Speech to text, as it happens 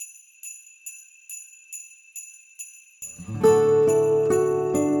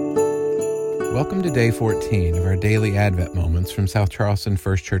Welcome to Day 14 of our daily Advent moments from South Charleston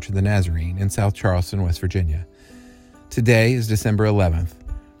First Church of the Nazarene in South Charleston, West Virginia. Today is December 11th.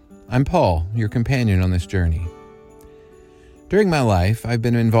 I'm Paul, your companion on this journey. During my life, I've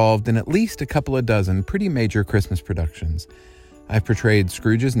been involved in at least a couple of dozen pretty major Christmas productions. I've portrayed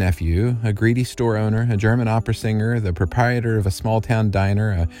Scrooge's nephew, a greedy store owner, a German opera singer, the proprietor of a small-town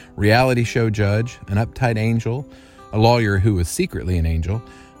diner, a reality show judge, an uptight angel, a lawyer who was secretly an angel,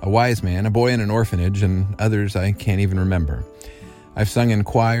 a wise man, a boy in an orphanage, and others I can't even remember. I've sung in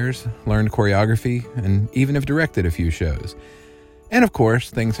choirs, learned choreography, and even have directed a few shows. And of course,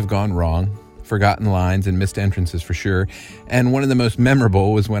 things have gone wrong, forgotten lines and missed entrances for sure, and one of the most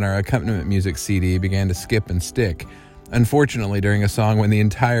memorable was when our accompaniment music CD began to skip and stick. Unfortunately, during a song when the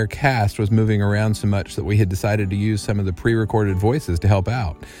entire cast was moving around so much that we had decided to use some of the pre-recorded voices to help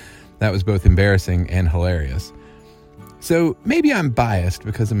out. That was both embarrassing and hilarious. So maybe I'm biased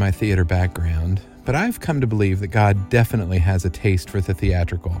because of my theater background, but I've come to believe that God definitely has a taste for the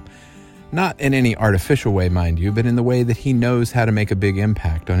theatrical. Not in any artificial way, mind you, but in the way that he knows how to make a big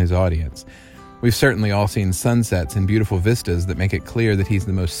impact on his audience. We've certainly all seen sunsets and beautiful vistas that make it clear that he's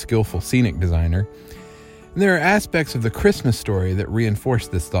the most skillful scenic designer. And there are aspects of the Christmas story that reinforce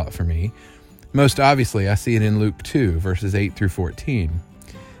this thought for me. Most obviously, I see it in Luke 2, verses 8 through 14.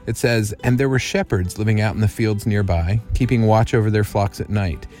 It says, "And there were shepherds living out in the fields nearby, keeping watch over their flocks at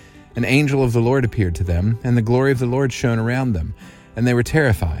night. An angel of the Lord appeared to them, and the glory of the Lord shone around them, and they were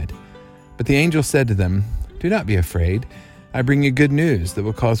terrified. But the angel said to them, 'Do not be afraid. I bring you good news that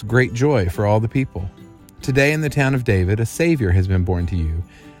will cause great joy for all the people. Today in the town of David, a Savior has been born to you.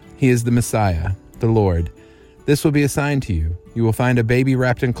 He is the Messiah, the Lord. This will be a sign to you. You will find a baby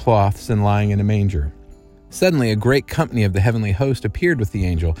wrapped in cloths and lying in a manger.' Suddenly, a great company of the heavenly host appeared with the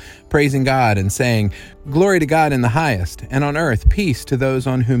angel, praising God and saying, 'Glory to God in the highest, and on earth peace to those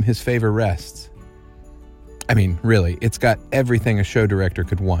on whom his favor rests.'" I mean, really, it's got everything a show director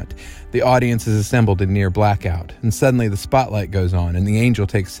could want. The audience is assembled in near blackout, and suddenly the spotlight goes on and the angel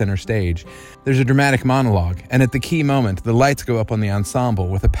takes center stage. There's a dramatic monologue, and at the key moment, the lights go up on the ensemble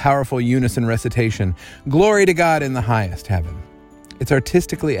with a powerful unison recitation, "Glory to God in the highest heaven." It's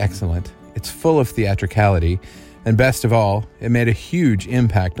artistically excellent. It's full of theatricality, and best of all, it made a huge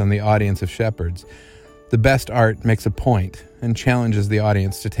impact on the audience of shepherds. The best art makes a point and challenges the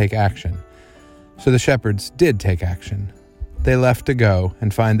audience to take action. So the shepherds did take action. They left to go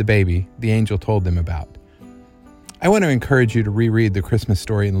and find the baby the angel told them about. I want to encourage you to reread the Christmas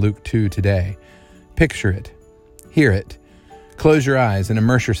story in Luke 2 today. Picture it, hear it, close your eyes and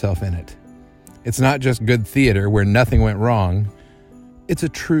immerse yourself in it. It's not just good theater where nothing went wrong. It's a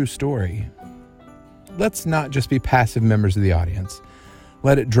true story. Let's not just be passive members of the audience.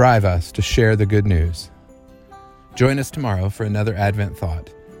 Let it drive us to share the good news. Join us tomorrow for another Advent thought.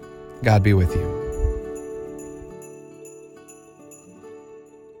 God be with you.